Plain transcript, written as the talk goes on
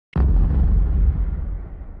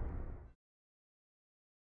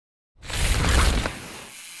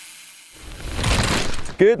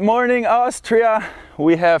Good morning, Austria.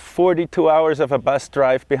 We have 42 hours of a bus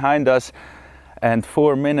drive behind us and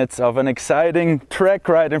 4 minutes of an exciting trek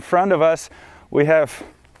right in front of us. We have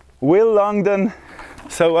Longden.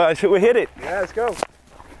 So should we hit it? Yeah, let's go.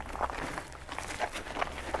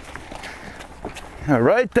 All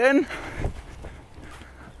right then.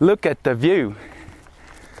 Look at the view.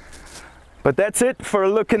 But that's it for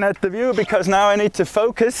looking at the view, because now I need to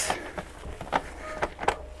focus.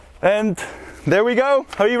 And there we go.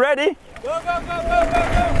 Are you ready? Go, go, go, go,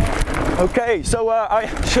 go, go! Okay, so I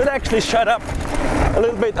should actually shut up a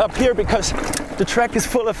little bit up here because the track is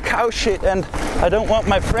full of cow shit and I don't want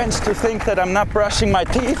my friends to think that I'm not brushing my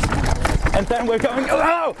teeth. And then we're going,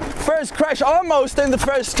 oh, first crash almost in the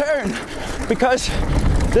first turn, because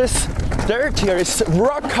this dirt here is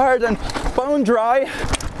rock hard and bone dry.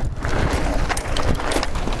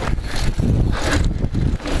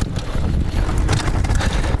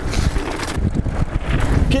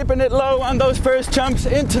 Keeping it low on those first jumps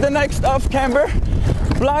into the next off camber.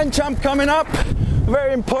 Blind jump coming up.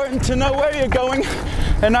 Very important to know where you're going.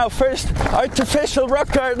 And now first artificial rock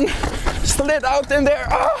garden. Slid out in there.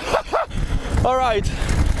 Oh. All right,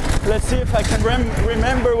 let's see if I can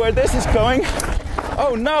remember where this is going.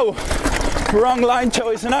 Oh no, wrong line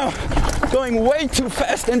choice. Now going way too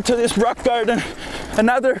fast into this rock garden.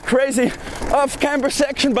 Another crazy off camber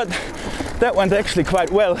section, but that went actually quite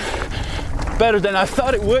well. Better than I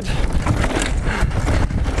thought it would.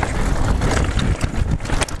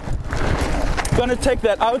 Gonna take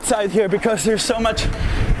that outside here because there's so much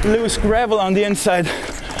loose gravel on the inside.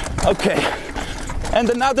 Okay, and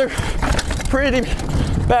another pretty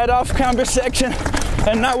bad off-camber section.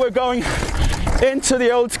 And now we're going into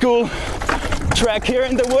the old school track here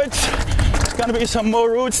in the woods. There's gonna be some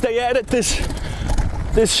more roots. They added this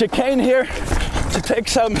chicane here to take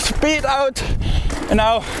some speed out. And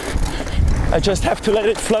now I just have to let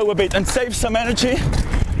it flow a bit and save some energy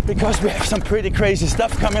because we have some pretty crazy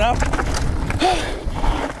stuff coming up.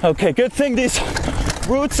 Okay, good thing these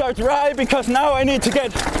roots are dry because now I need to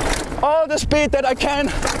get all the speed that I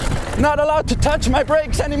can. Not allowed to touch my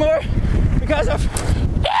brakes anymore because of...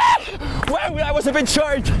 Wow, that was a bit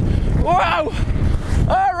short. Wow!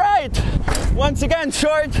 All right, once again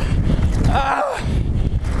short.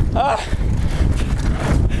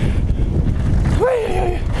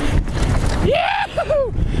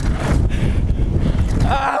 Yahoo!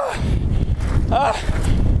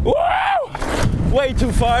 Wow! Way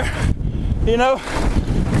too far. You know,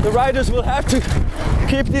 the riders will have to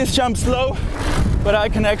keep these jumps low, but I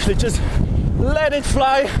can actually just let it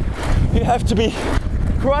fly. You have to be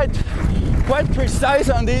quite precise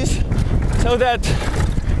on these so that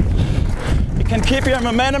you can keep your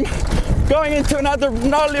momentum. Going into another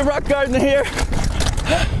gnarly rock garden here.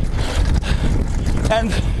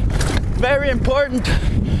 And very important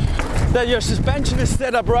that your suspension is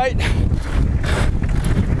set up right.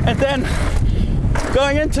 And then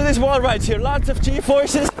going into these wall rides here, lots of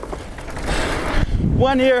G-forces.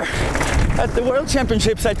 1 year at the World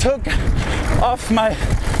Championships I took off my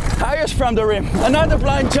tires from the rim. Another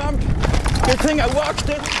blind jump. Good thing I walked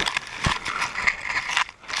it.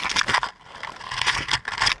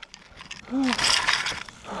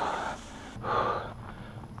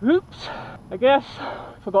 Oops, I guess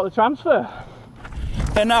forgot the transfer.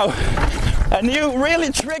 And now a new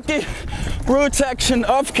really tricky root section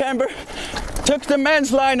off camber. Took the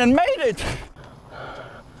men's line and made it.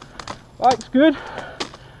 Bike's good.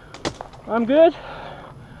 I'm good.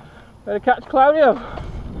 Better catch Claudio.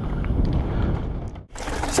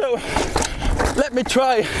 So let me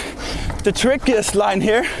try the trickiest line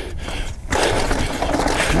here.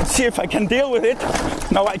 Let's see if I can deal with it.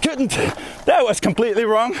 No, I couldn't. That was completely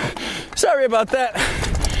wrong. Sorry about that.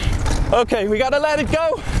 Okay, we gotta let it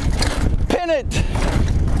go. Pin it.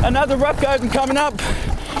 Another rock garden coming up.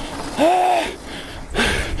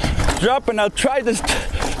 Drop, and I'll try this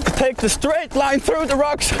to take the straight line through the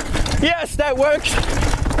rocks. Yes, that works.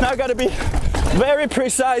 Now I gotta be very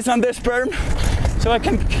precise on this berm so I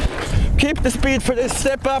can keep the speed for this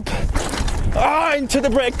step up. Into the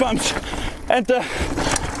brake bumps. And the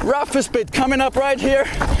roughest bit coming up right here.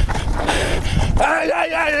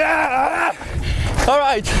 All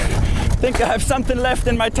right, I think I have something left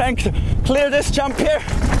in my tank to clear this jump here.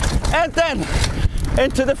 And then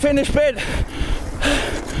into the finish bit.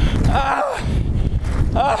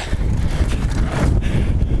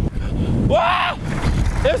 Wow,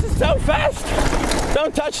 this is so fast.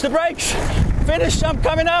 Don't touch the brakes. Finish jump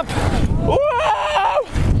coming up. Wow,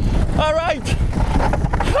 all right.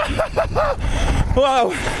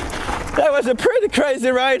 Wow, that was a pretty crazy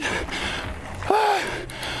ride.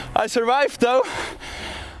 I survived though.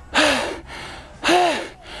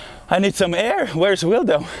 I need some air. Where's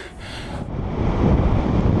Wildo?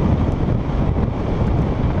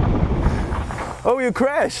 Oh, you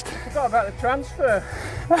crashed. I forgot about the transfer.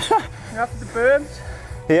 After the berms.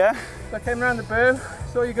 Yeah? So I came around the berm,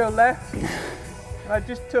 saw you go left. I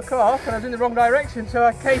just took off and I was in the wrong direction, so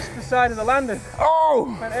I cased the side of the landing.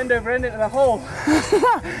 Oh! Went end over end into the hole.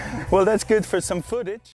 Well, that's good for some footage.